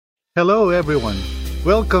Hello, everyone.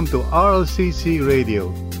 Welcome to RLCC Radio,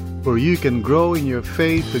 where you can grow in your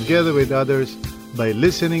faith together with others by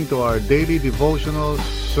listening to our daily devotionals,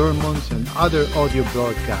 sermons, and other audio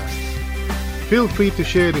broadcasts. Feel free to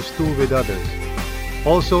share this tool with others.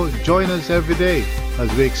 Also, join us every day as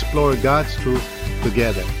we explore God's truth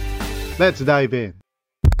together. Let's dive in.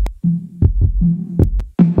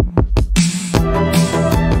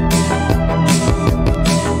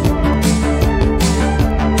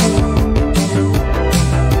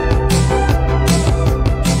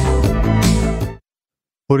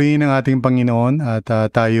 Purihin ang ating Panginoon at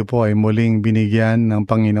tayo po ay muling binigyan ng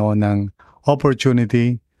Panginoon ng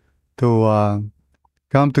opportunity to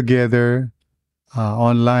come together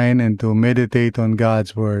online and to meditate on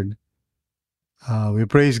God's Word. We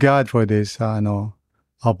praise God for this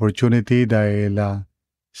opportunity dahil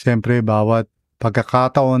siyempre bawat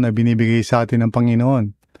pagkakataon na binibigay sa atin ng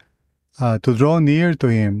Panginoon to draw near to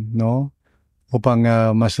Him, no? Upang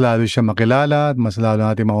mas lalo siya makilala at mas lalo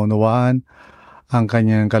natin maunawaan ang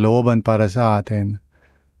kanyang kalooban para sa atin.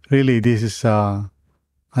 Really, this is an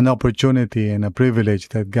opportunity and a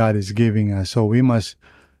privilege that God is giving us. So we must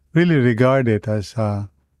really regard it as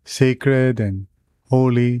sacred and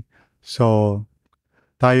holy. So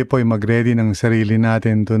tayo po ay mag-ready ng sarili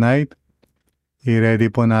natin tonight.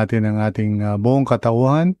 I-ready po natin ang ating buong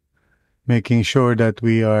katauhan, making sure that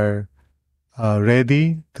we are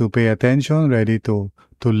ready to pay attention, ready to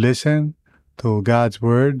listen to God's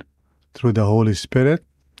Word through the Holy Spirit.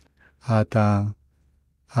 At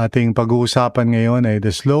ating pag-uusapan ngayon ay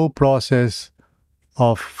the slow process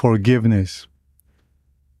of forgiveness.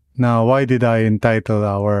 Now, why did I entitle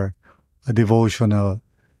our devotional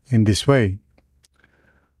in this way?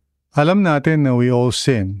 Alam natin na we all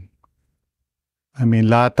sin.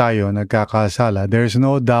 Lahat tayo nagkakasala. There's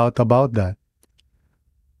no doubt about that.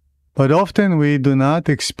 But often we do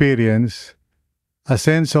not experience a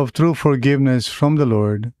sense of true forgiveness from the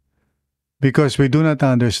Lord because we do not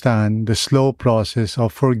understand the slow process of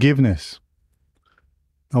forgiveness.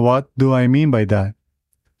 Now, what do I mean by that?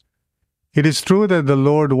 It is true that the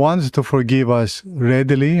Lord wants to forgive us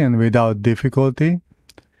readily and without difficulty.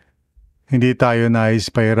 Hindi tayo nais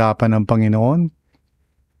pahirapan ng Panginoon.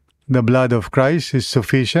 The blood of Christ is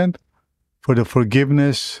sufficient for the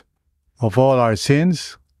forgiveness of all our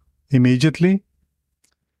sins immediately.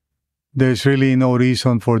 There's really no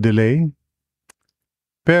reason for delay.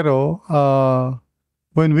 Pero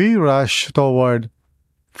when we rush toward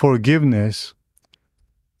forgiveness,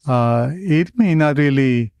 it may not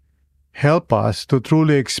really help us to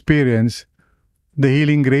truly experience the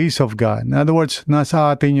healing grace of God. In other words,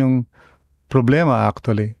 nasa atin yung problema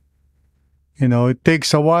actually. It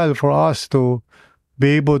takes a while for us to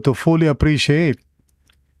be able to fully appreciate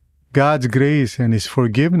God's grace and His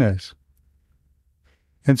forgiveness.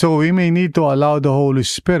 And so we may need to allow the Holy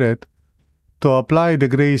Spirit to apply the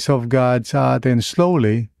grace of God sa atin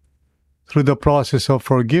slowly through the process of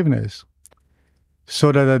forgiveness,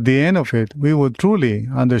 so that at the end of it, we would truly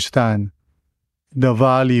understand the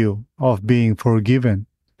value of being forgiven.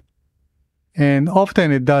 And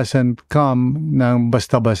often it doesn't come ng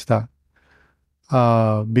basta-basta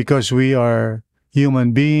because we are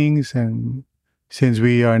human beings, and since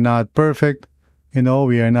we are not perfect,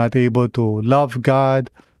 we are not able to love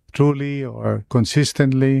God truly or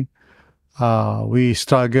consistently. We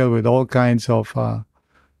struggle with all kinds of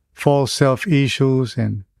false self-issues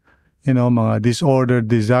and, mga disordered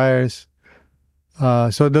desires.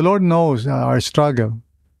 So the Lord knows our struggle.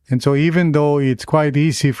 And so even though it's quite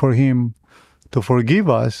easy for Him to forgive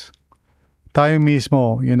us, tayo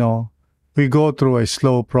mismo, we go through a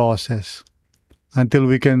slow process until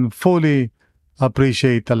we can fully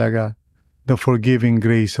appreciate talaga the forgiving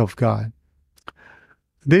grace of God.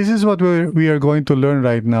 This is what we are going to learn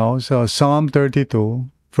right now. So Psalm 32,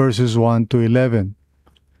 verses 1 to 11.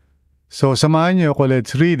 So samahan niyo ako,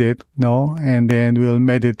 let's read it, and then we'll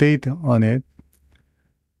meditate on it.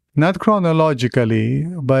 Not chronologically,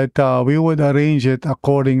 but we would arrange it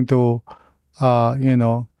according to,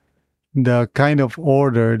 the kind of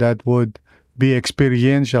order that would be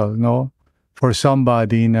experiential, for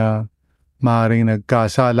somebody na maaaring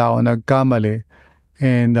nagkasala o nagkamali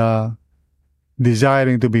and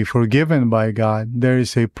desiring to be forgiven by God. There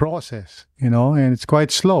is a process, and it's quite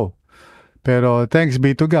slow. Pero thanks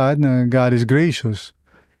be to God, God is gracious,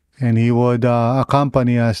 and He would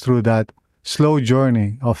accompany us through that slow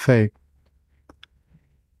journey of faith.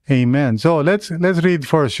 Amen. So let's read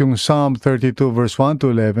first yung Psalm 32 verse 1 to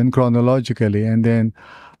 11 chronologically, and then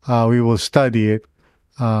we will study it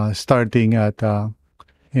starting at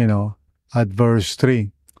verse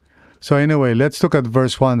 3. So anyway, let's look at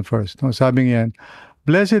verse 1 first. No, sabi niyan,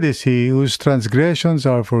 Blessed is he whose transgressions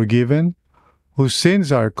are forgiven, whose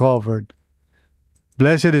sins are covered.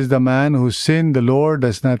 Blessed is the man whose sin the Lord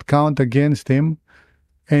does not count against him,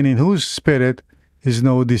 and in whose spirit is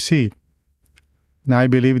no deceit. Now, I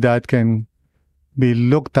believe that can be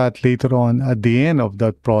looked at later on at the end of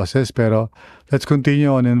that process. Pero let's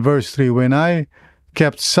continue on in verse 3. When I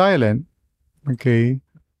kept silent, okay,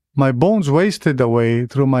 my bones wasted away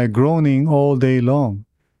through my groaning all day long.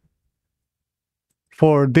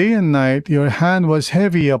 For day and night your hand was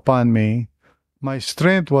heavy upon me. My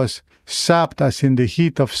strength was sapped as in the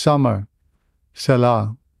heat of summer.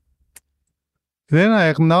 Selah. Then I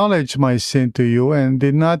acknowledged my sin to you and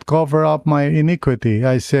did not cover up my iniquity.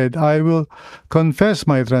 I said, I will confess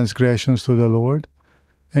my transgressions to the Lord,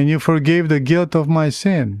 and you forgave the guilt of my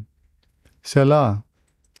sin. Selah.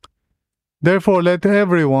 Therefore let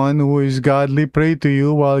everyone who is godly pray to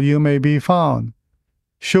you while you may be found.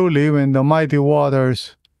 Surely when the mighty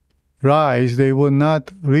waters rise, they will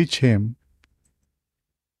not reach him.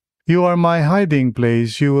 You are my hiding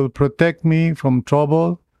place. You will protect me from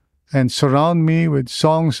trouble and surround me with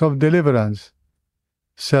songs of deliverance.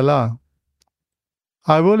 Selah.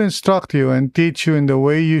 I will instruct you and teach you in the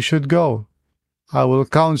way you should go. I will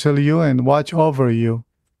counsel you and watch over you.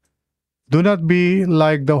 Do not be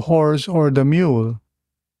like the horse or the mule,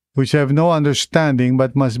 which have no understanding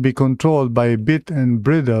but must be controlled by bit and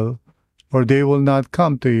bridle, or they will not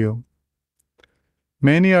come to you.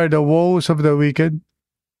 Many are the woes of the wicked,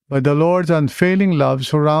 but the Lord's unfailing love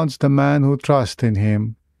surrounds the man who trusts in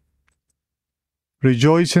him.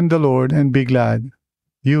 Rejoice in the Lord and be glad,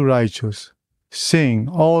 you righteous. Sing,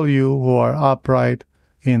 all you who are upright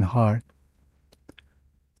in heart.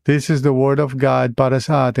 This is the word of God para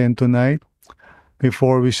sa atin tonight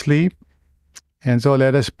before we sleep. And so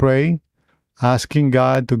let us pray, asking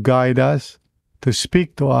God to guide us, to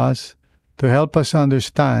speak to us, to help us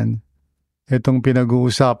understand itong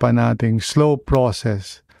pinag-uusapan nating slow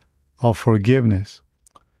process of forgiveness.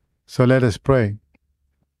 So let us pray.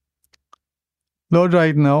 Lord,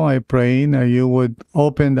 right now I pray that you would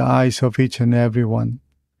open the eyes of each and every one,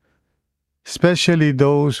 especially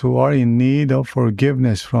those who are in need of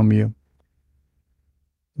forgiveness from you.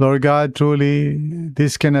 Lord God, truly,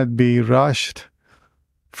 this cannot be rushed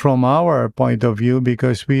from our point of view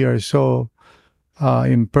because we are so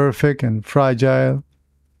imperfect and fragile,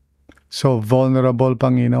 so vulnerable,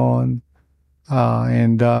 Panginoon,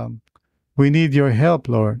 and we need your help,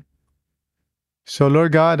 Lord. So,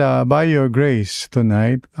 Lord God, by your grace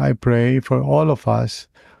tonight, I pray for all of us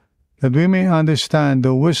that we may understand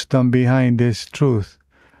the wisdom behind this truth,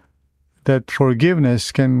 that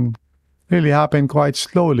forgiveness can really happen quite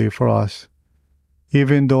slowly for us,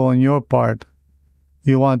 even though on your part,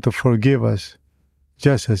 you want to forgive us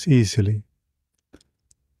just as easily.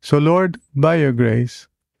 So, Lord, by your grace,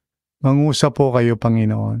 mangusap po kayo,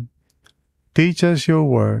 Panginoon. Teach us your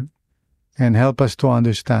word and help us to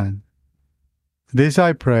understand. This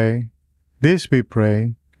I pray, this we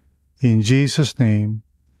pray, in Jesus' name,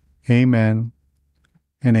 amen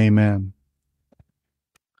and amen.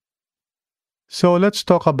 So let's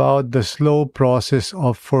talk about the slow process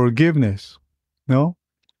of forgiveness. No?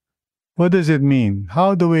 What does it mean?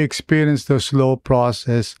 How do we experience the slow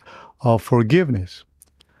process of forgiveness?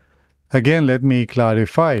 Again, let me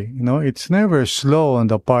clarify. It's never slow on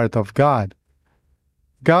the part of God.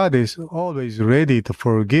 God is always ready to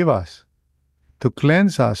forgive us, to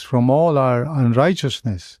cleanse us from all our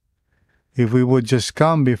unrighteousness, if we would just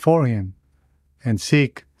come before Him and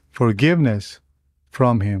seek forgiveness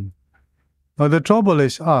from Him. Now, the trouble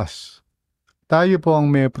is us. Tayo po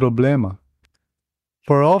ang may problema.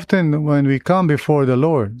 For often when we come before the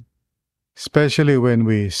Lord, especially when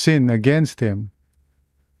we sin against Him,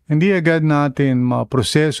 hindi agad natin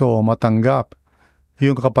maproseso o matanggap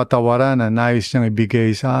yung kapatawaran na nais niyang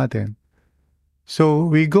ibigay sa atin. So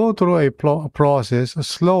we go through a process, a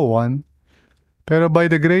slow one, pero by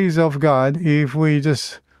the grace of God, if we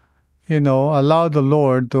just, allow the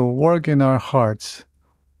Lord to work in our hearts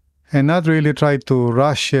and not really try to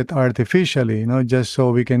rush it artificially, just so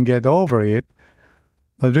we can get over it,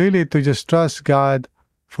 but really to just trust God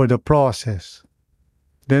for the process.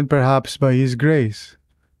 Then perhaps by His grace,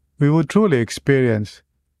 we would truly experience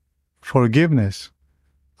forgiveness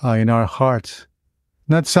in our hearts.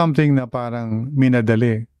 Not something na parang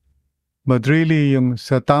minadali, but really yung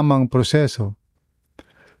sa tamang proseso.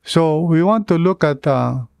 So we want to look at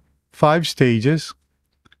 5 stages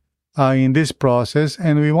in this process,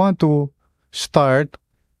 and we want to start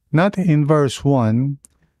not in verse 1,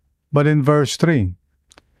 but in verse 3.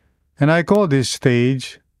 And I call this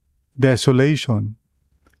stage desolation.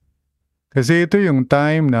 Kasi ito yung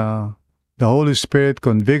time na The Holy Spirit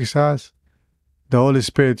convicts us. The Holy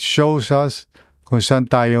Spirit shows us kung saan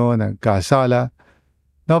tayo nagkasala.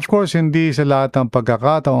 Now, of course, hindi sa lahat ng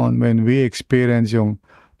pagkakataon when we experience yung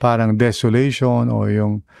parang desolation or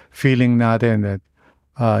yung feeling natin that,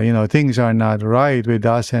 things are not right with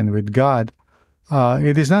us and with God,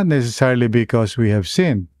 it is not necessarily because we have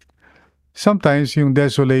sinned. Sometimes yung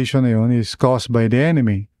desolation na yun is caused by the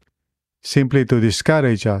enemy, simply to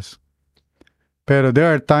discourage us. Pero there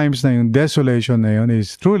are times na yung desolation na yun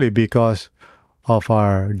is truly because of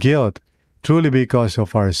our guilt, truly because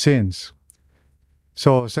of our sins.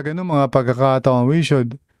 So sa ganung mga pagkakataon, we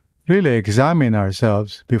should really examine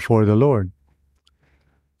ourselves before the Lord.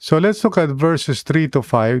 So let's look at verses 3 to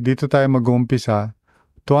 5. Dito tayo mag-umpisa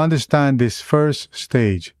to understand this first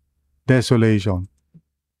stage, desolation.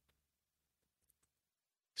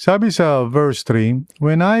 Sabi sa verse 3,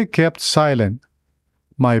 "When I kept silent,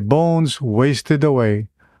 my bones wasted away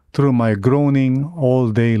through my groaning all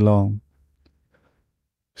day long."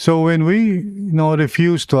 So when we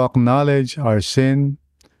refuse to acknowledge our sin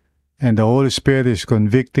and the Holy Spirit is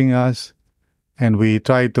convicting us and we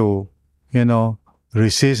try to,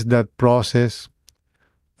 resist that process,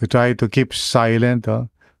 we try to keep silent,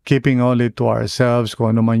 keeping only to ourselves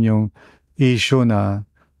kung ano man yung issue na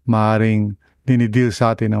maaaring dinidil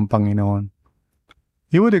sa atin ng Panginoon.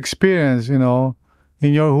 You would experience, in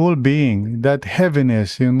your whole being, that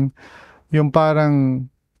heaviness, yung parang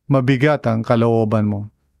mabigat ang kalooban mo.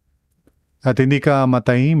 At hindi ka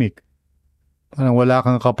matahimik. Parang wala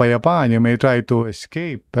kang kapayapaan. You may try to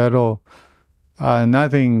escape, pero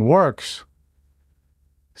nothing works.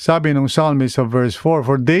 Sabi ng psalmist sa verse 4,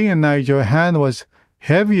 "For day and night your hand was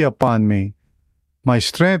heavy upon me. My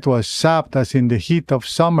strength was sapped as in the heat of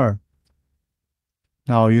summer."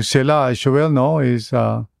 Now, yung Selah, as you well know, is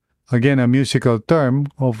again a musical term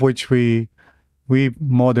of which we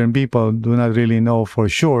modern people do not really know for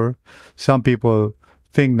sure. Some people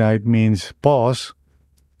think that it means pause.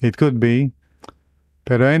 It could be.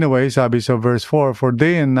 Pero anyway, sabi sa verse 4, "For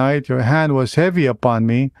day and night your hand was heavy upon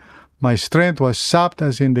me. My strength was sapped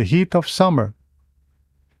as in the heat of summer."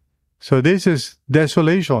 So this is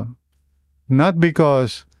desolation. Not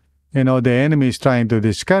because, the enemy is trying to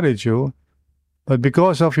discourage you, but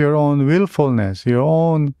because of your own willfulness, your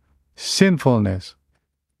own sinfulness.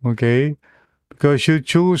 Okay? Because you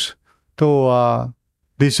choose to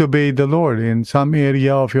disobey the Lord in some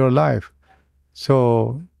area of your life.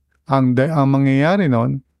 So, ang mangyayari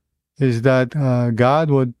nun is that God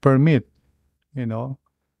would permit,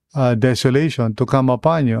 desolation to come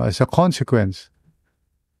upon you as a consequence.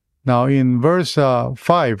 Now, in verse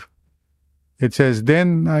 5, it says,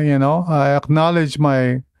 "Then, I acknowledge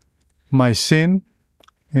my sin,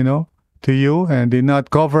 to you, and did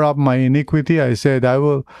not cover up my iniquity. I said, I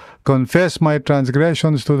will confess my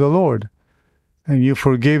transgressions to the Lord, and you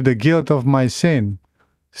forgave the guilt of my sin."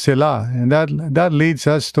 Selah. And that leads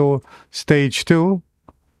us to stage 2,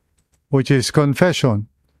 which is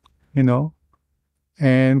confession,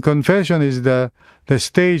 And confession is the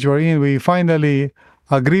stage wherein we finally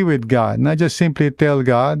agree with God, not just simply tell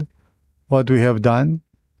God what we have done.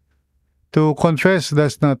 To confess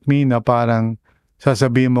does not mean na parang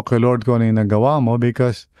sasabihin mo kay Lord kung ano yung nagawa mo,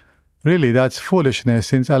 because really that's foolishness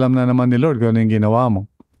since alam na naman ni Lord kung ano yung ginawa mo.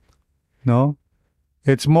 No?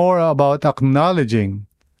 It's more about acknowledging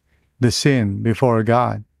the sin before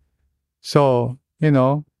God. So,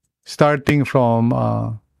 starting from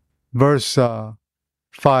verse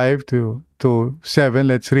 5 to 7,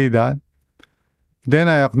 let's read that. "Then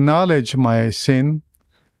I acknowledge my sin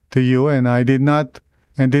to you, and did not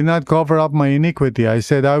cover up my iniquity. I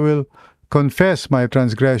said, I will confess my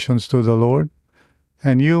transgressions to the Lord,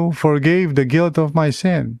 and you forgave the guilt of my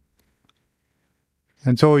sin."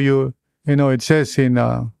 And so it says in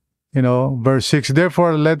verse 6,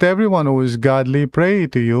 "Therefore let everyone who is godly pray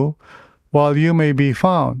to you while you may be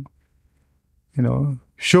found."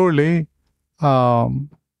 Surely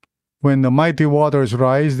when the mighty waters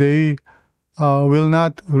rise, they will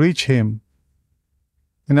not reach him.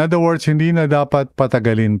 In other words, hindi na dapat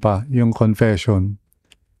patagalin pa yung confession.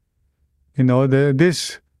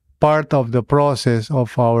 This part of the process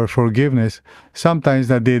of our forgiveness sometimes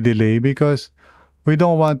delay because we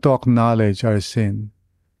don't want to acknowledge our sin.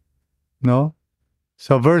 No?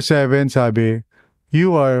 So verse 7 sabi,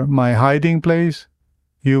 "You are my hiding place.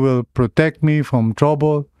 You will protect me from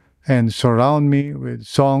trouble and surround me with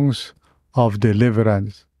songs of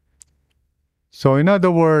deliverance." So in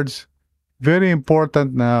other words, very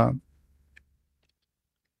important na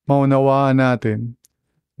maunawaan natin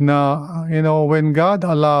na, when God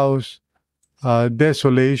allows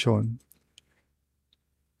desolation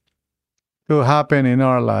to happen in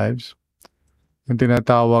our lives, yung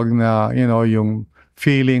tinatawag na, yung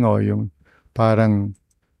feeling o yung parang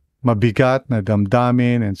mabigat na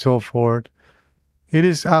damdamin and so forth. It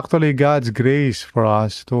is actually God's grace for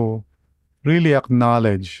us to really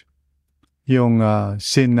acknowledge yung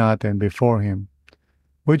sin natin before Him,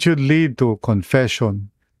 which should lead to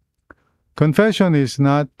confession. Confession is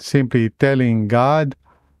not simply telling God,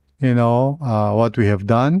 what we have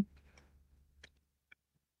done.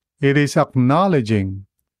 It is acknowledging,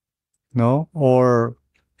 or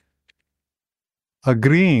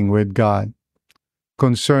agreeing with God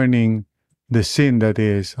concerning the sin that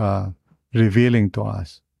is revealing to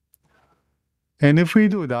us. And if we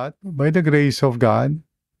do that, by the grace of God,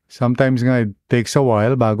 sometimes nga it takes a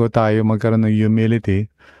while bago tayo magkaroon ng humility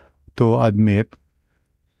to admit.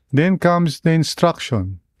 Then comes the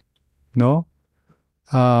instruction, no?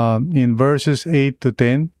 In verses 8 to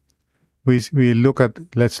 10,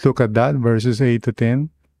 let's look at that, verses 8 to 10.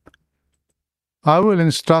 I will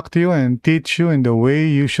instruct you and teach you in the way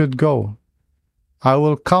you should go. I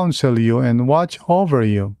will counsel you and watch over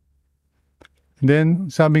you. Then,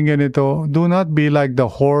 sabi ganito, do not be like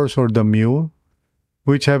the horse or the mule,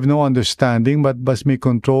 which have no understanding but must be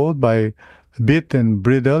controlled by bit and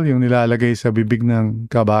bridle, yung nilalagay sa bibig ng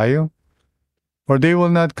kabayo, or they will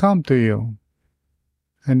not come to you.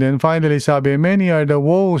 And then finally, sabi, many are the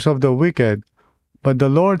woes of the wicked, but the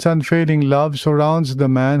Lord's unfailing love surrounds the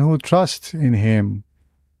man who trusts in Him.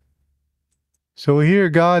 So here,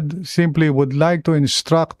 God simply would like to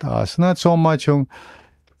instruct us, not so much yung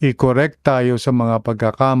i-correct tayo sa mga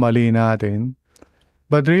pagkakamali natin,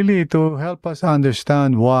 but really to help us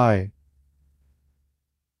understand why.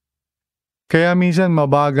 Kaya minsan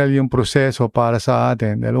mabagal yung proseso para sa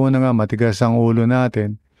atin. Dahil una nga, matigas ang ulo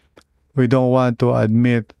natin. We don't want to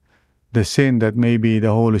admit the sin that maybe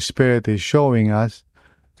the Holy Spirit is showing us.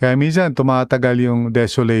 Kaya minsan tumatagal yung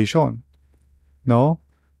desolation. No?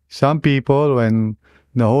 Some people, when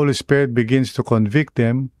the Holy Spirit begins to convict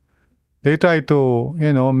them, they try to,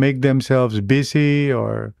 make themselves busy,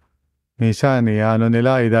 or minsan,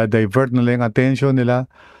 i-divert nila yung attention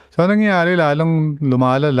nila. So, nangyayari, lalong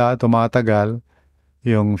lumalala, tumatagal,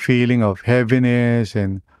 yung feeling of heaviness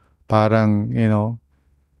and parang,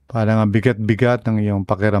 parang ang bigat-bigat ng iyong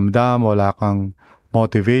pakiramdam, wala kang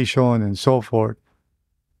motivation and so forth.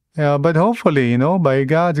 But hopefully, by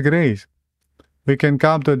God's grace, we can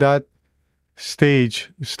come to that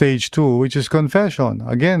stage 2, which is confession.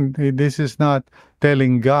 Again, this is not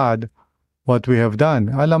telling God what we have done.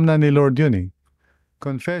 Alam na ni Lord yun eh.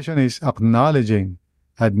 Confession is acknowledging,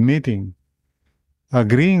 admitting,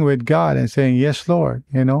 agreeing with God and saying, yes, Lord,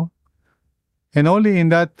 And only in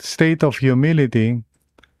that state of humility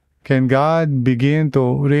can God begin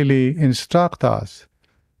to really instruct us.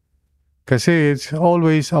 Kasi it's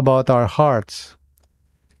always about our hearts.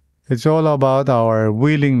 It's all about our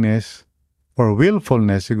willingness, or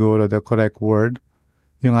willfulness, siguro the correct word.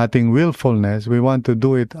 Yung ating willfulness, we want to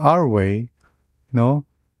do it our way,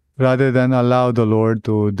 rather than allow the Lord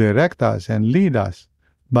to direct us and lead us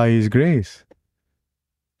by His grace.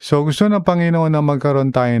 So gusto ng Panginoon na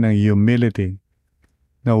magkaroon tayo ng humility,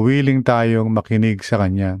 na willing tayong makinig sa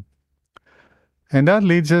Kanya. And that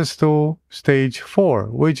leads us to stage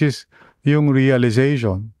 4, which is yung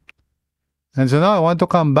realization. And so now I want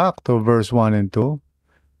to come back to verse 1 and 2,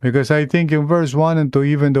 because I think in verse 1 and 2,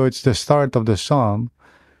 even though it's the start of the psalm,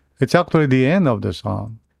 it's actually the end of the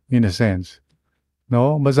psalm, in a sense.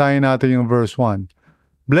 No? Basahin natin yung verse 1.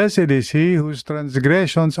 Blessed is he whose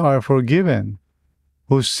transgressions are forgiven,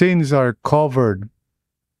 whose sins are covered.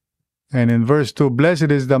 And in verse 2,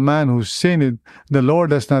 blessed is the man whose sin the Lord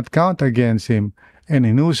does not count against him, and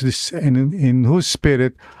in whose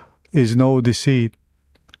spirit is no deceit.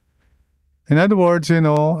 In other words,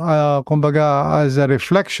 kumbaga as a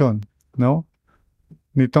reflection,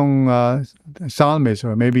 nitong psalmist,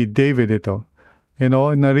 or maybe David ito,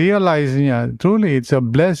 na-realize niya, truly it's a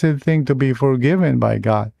blessed thing to be forgiven by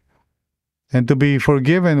God. And to be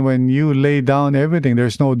forgiven when you lay down everything,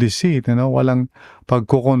 there's no deceit, walang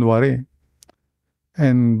pagkukunwari.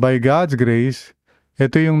 And by God's grace,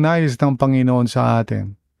 ito yung nais ng Panginoon sa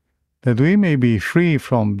atin, that we may be free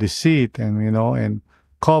from deceit and, and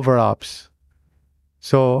cover-ups.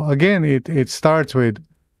 So again, it starts with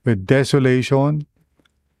desolation,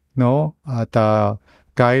 at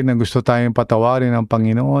kahit na gusto tayong patawarin ng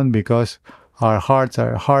Panginoon because our hearts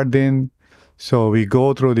are hardened. So we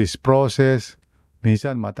go through this process.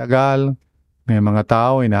 Minsan matagal. May mga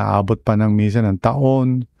tao inaabot pa ng minsan ng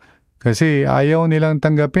taon. Kasi ayaw nilang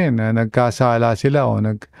tanggapin na nagkasala sila o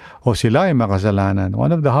sila ay makasalanan.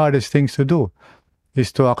 One of the hardest things to do is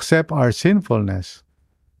to accept our sinfulness.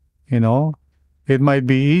 It might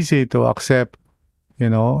be easy to accept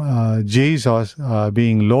Jesus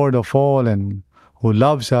being Lord of all and who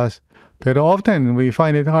loves us. Pero often, we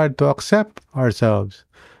find it hard to accept ourselves,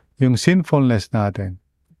 yung sinfulness natin.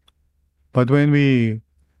 But when we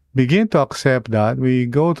begin to accept that, we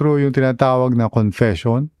go through yung tinatawag na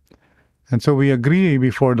confession. And so we agree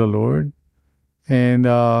before the Lord. And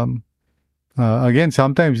again,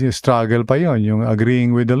 sometimes you struggle pa yon, yung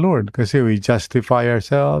agreeing with the Lord. Kasi we justify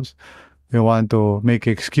ourselves. We want to make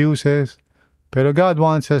excuses. Pero God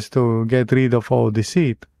wants us to get rid of all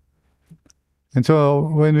deceit. And so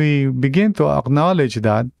when we begin to acknowledge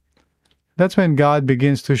that, that's when God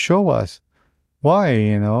begins to show us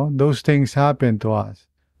why, those things happen to us.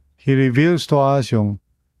 He reveals to us yung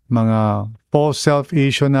mga false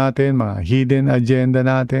self-issue natin, mga hidden agenda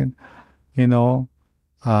natin, yung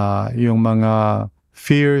mga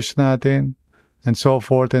fears natin, and so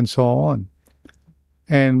forth and so on.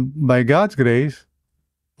 And by God's grace,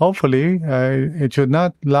 hopefully, it should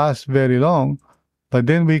not last very long, but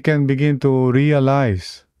then we can begin to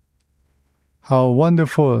realize how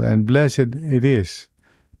wonderful and blessed it is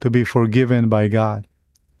to be forgiven by God.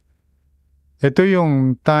 Ito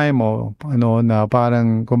yung time na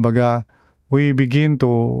parang kumbaga we begin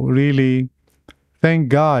to really thank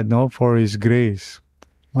God for His grace.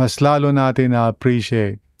 Mas lalo natin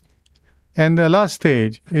na-appreciate. And the last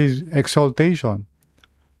stage is exaltation.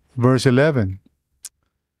 Verse 11.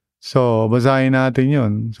 So, basahin natin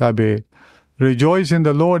yun. Sabi, rejoice in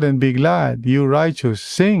the Lord and be glad, you righteous.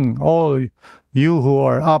 Sing, all you who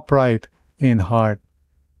are upright in heart.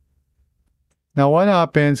 Now, what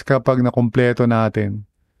happens kapag nakumpleto natin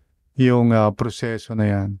yung proseso na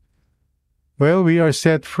yan? Well, we are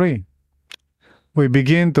set free. We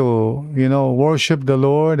begin to, worship the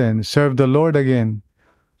Lord and serve the Lord again.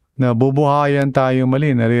 Nabubuhayan tayo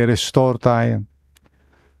mali, nare-restore tayo.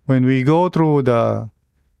 When we go through the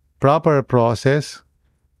proper process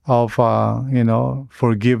of,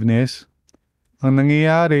 forgiveness, ang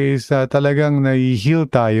nangyayari is talagang nai-heal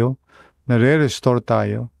tayo, nare-restore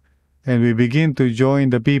tayo, and we begin to join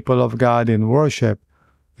the people of God in worship,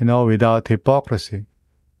 without hypocrisy.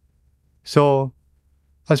 So,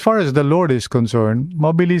 as far as the Lord is concerned,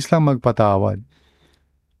 mabilis lang magpatawad.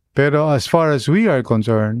 Pero as far as we are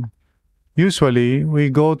concerned, usually, we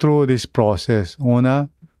go through this process. Una,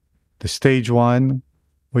 the stage 1,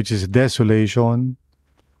 which is desolation.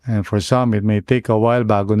 And for some, it may take a while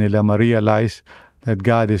bago nila ma-realize that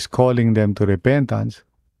God is calling them to repentance.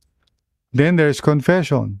 Then there's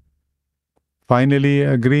confession. Finally,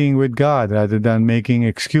 agreeing with God rather than making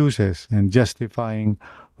excuses and justifying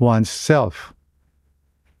one's self.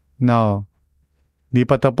 Now, di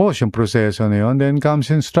pa tapos yung proseso na yun, then comes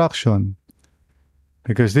instruction.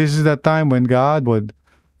 Because this is the time when God would,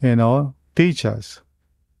 teach us.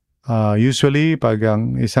 Usually, pag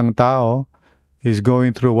ang isang tao is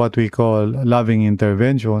going through what we call loving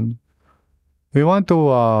intervention, we want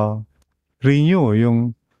to renew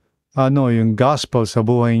yung gospel sa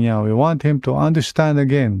buhay niya. We want him to understand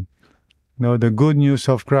again, the good news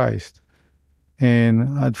of Christ.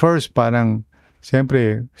 And at first, parang,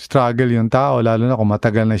 siyempre, struggle yung tao, lalo na kung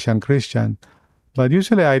matagal na siyang Christian. But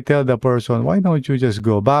usually, I tell the person, why don't you just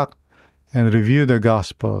go back and review the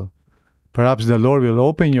gospel? Perhaps the Lord will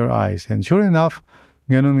open your eyes. And sure enough,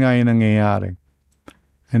 ganun nga yung nangyayari.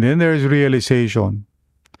 And then there's realization,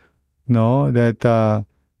 that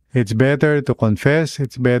it's better to confess,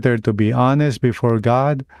 it's better to be honest before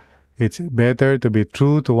God, it's better to be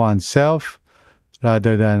true to oneself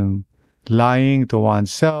rather than lying to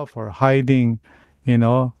oneself or hiding,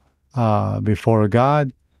 before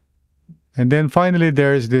God. And then finally,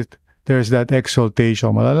 there's that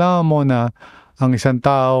exaltation. Malalaman mo na ang isang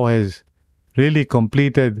tao has really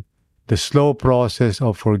completed the slow process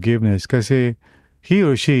of forgiveness kasi he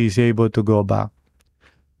or she is able to go back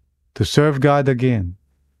to serve God again,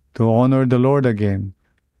 to honor the Lord again,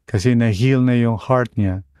 kasi na-heal na yung heart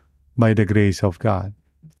niya by the grace of God.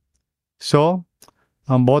 So,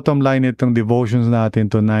 ang bottom line itong devotions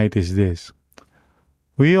natin tonight is this.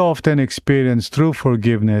 We often experience true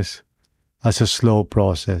forgiveness as a slow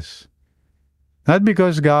process. Not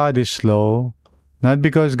because God is slow, not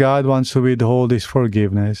because God wants to withhold His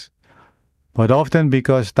forgiveness, but often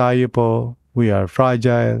because tayo po, we are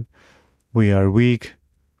fragile, we are weak,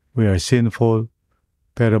 we are sinful,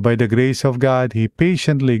 pero by the grace of God, He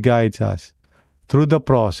patiently guides us through the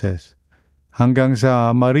process hanggang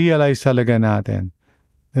sa ma-realize talaga natin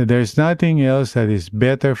that there's nothing else that is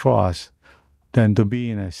better for us than to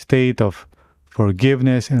be in a state of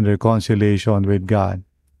forgiveness and reconciliation with God.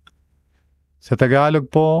 Sa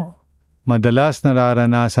Tagalog po, madalas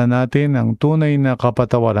nararanasan natin ang tunay na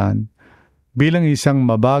kapatawaran bilang isang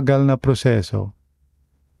mabagal na proseso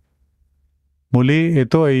Muli,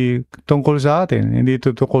 ito ay tungkol sa atin, hindi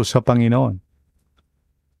ito tungkol sa Panginoon.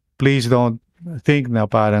 Please don't think na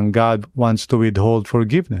parang God wants to withhold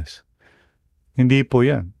forgiveness. Hindi po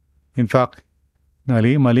yan. In fact,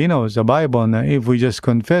 malinaw sa Bible na if we just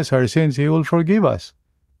confess our sins, He will forgive us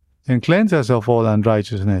and cleanse us of all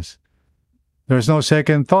unrighteousness. There's no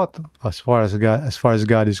second thought as far as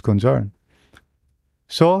God is concerned.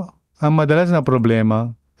 So, ang madalas na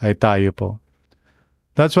problema ay tayo po.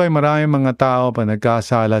 That's why maraming mga tao pa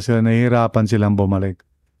nagkasala sila, nahihirapan silang bumalik.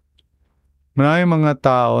 Maraming mga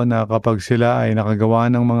tao na kapag sila ay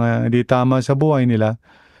nakagawa ng mga hindi tama sa buhay nila,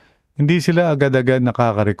 hindi sila agad-agad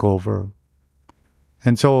nakaka-recover.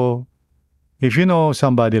 And so, if you know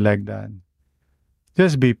somebody like that,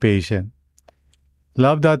 just be patient.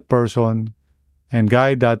 Love that person and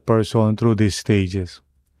guide that person through these stages.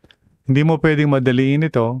 Hindi mo pwedeng madaliin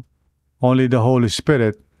ito. Only the Holy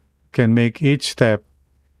Spirit can make each step,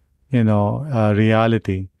 a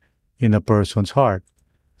reality in a person's heart.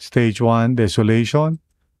 Stage 1, desolation.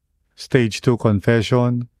 Stage 2,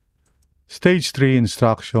 confession. Stage 3,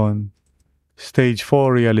 instruction. Stage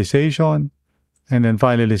 4, realization. And then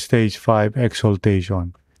finally, stage 5,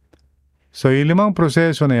 exaltation. So, yung 5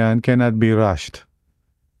 proseso na yan cannot be rushed.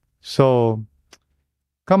 So,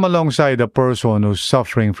 come alongside a person who's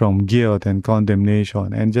suffering from guilt and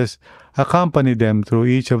condemnation and just accompany them through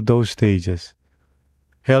each of those stages.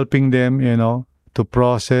 Helping them, to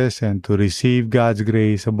process and to receive God's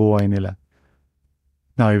grace sa buhay nila.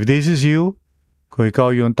 Now, if this is you, kung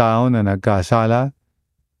ikaw yung tao na nagkasala,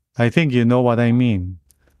 I think you know what I mean.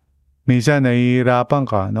 Minsan, nahihirapan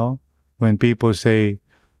ka, no? When people say,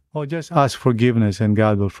 oh, just ask forgiveness and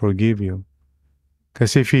God will forgive you.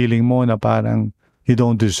 Kasi feeling mo na parang you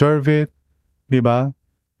don't deserve it, di ba?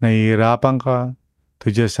 Nahihirapan ka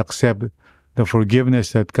to just accept the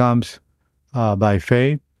forgiveness that comes by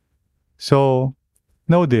faith. So,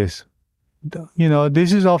 know this.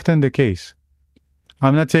 This is often the case.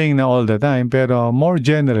 I'm not saying na all the time, pero more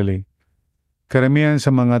generally, karamihan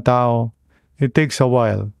sa mga tao, it takes a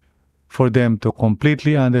while for them to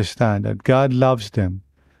completely understand that God loves them,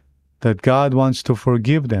 that God wants to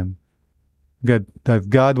forgive them, that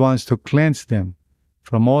God wants to cleanse them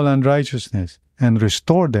from all unrighteousness and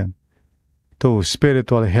restore them to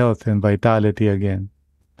spiritual health and vitality again.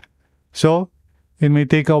 So, it may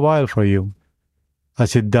take a while for you,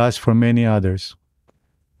 as it does for many others.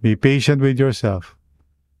 Be patient with yourself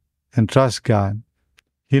and trust God.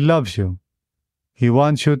 He loves you. He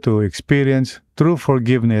wants you to experience true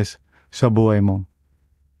forgiveness sa buhay mo.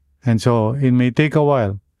 And so, it may take a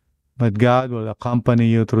while, but God will accompany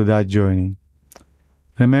you through that journey.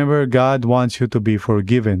 Remember, God wants you to be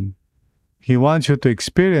forgiven. He wants you to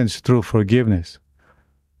experience true forgiveness.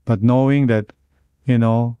 But knowing that,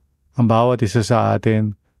 ang bawat isa sa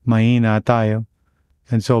atin, mahina tayo.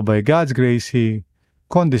 And so by God's grace, He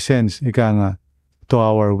condescends, to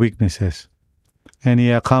our weaknesses. And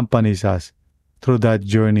He accompanies us through that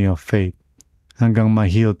journey of faith hanggang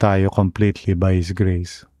ma-heal tayo completely by His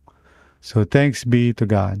grace. So thanks be to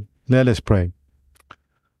God. Let us pray.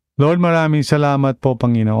 Lord, maraming salamat po,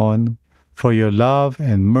 Panginoon, for your love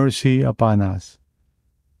and mercy upon us.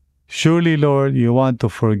 Surely, Lord, you want to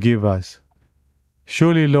forgive us.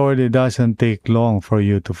 Surely, Lord, it doesn't take long for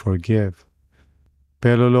you to forgive.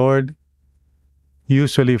 Pero, Lord,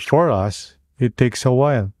 usually for us, it takes a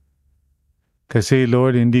while. Kasi,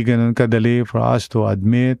 Lord, hindi ganun kadali for us to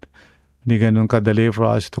admit, hindi ganun kadali for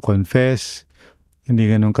us to confess, hindi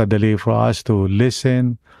ganun kadali for us to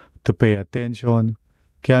listen, to pay attention.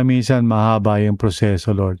 Kaya minsan mahaba yung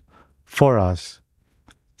proseso, Lord, for us.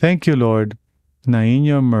 Thank you, Lord, na in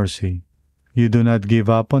your mercy, you do not give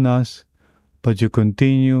up on us, but you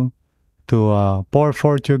continue to pour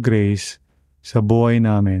forth your grace sa buhay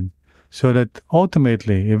namin so that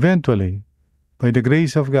ultimately, eventually, by the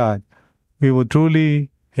grace of God, we would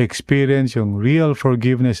truly experience yung real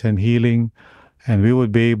forgiveness and healing, and we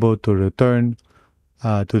would be able to return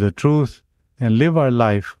to the truth and live our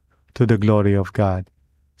life to the glory of God.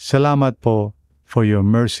 Salamat po for your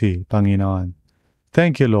mercy, Panginoon.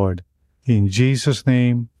 Thank you, Lord. In Jesus'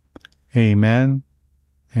 name, amen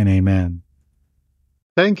and amen.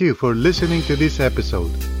 Thank you for listening to this episode.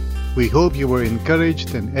 We hope you were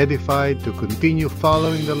encouraged and edified to continue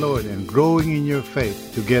following the Lord and growing in your faith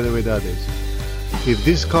together with others. If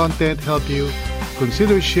this content helped you,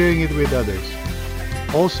 consider sharing it with others.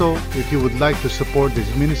 Also, if you would like to support this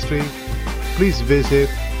ministry, please visit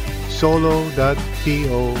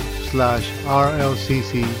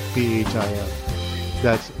solo.to/RLCCPHIL.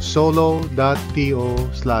 That's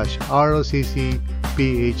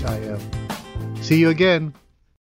solo.to/RLCCPHIL. See you again.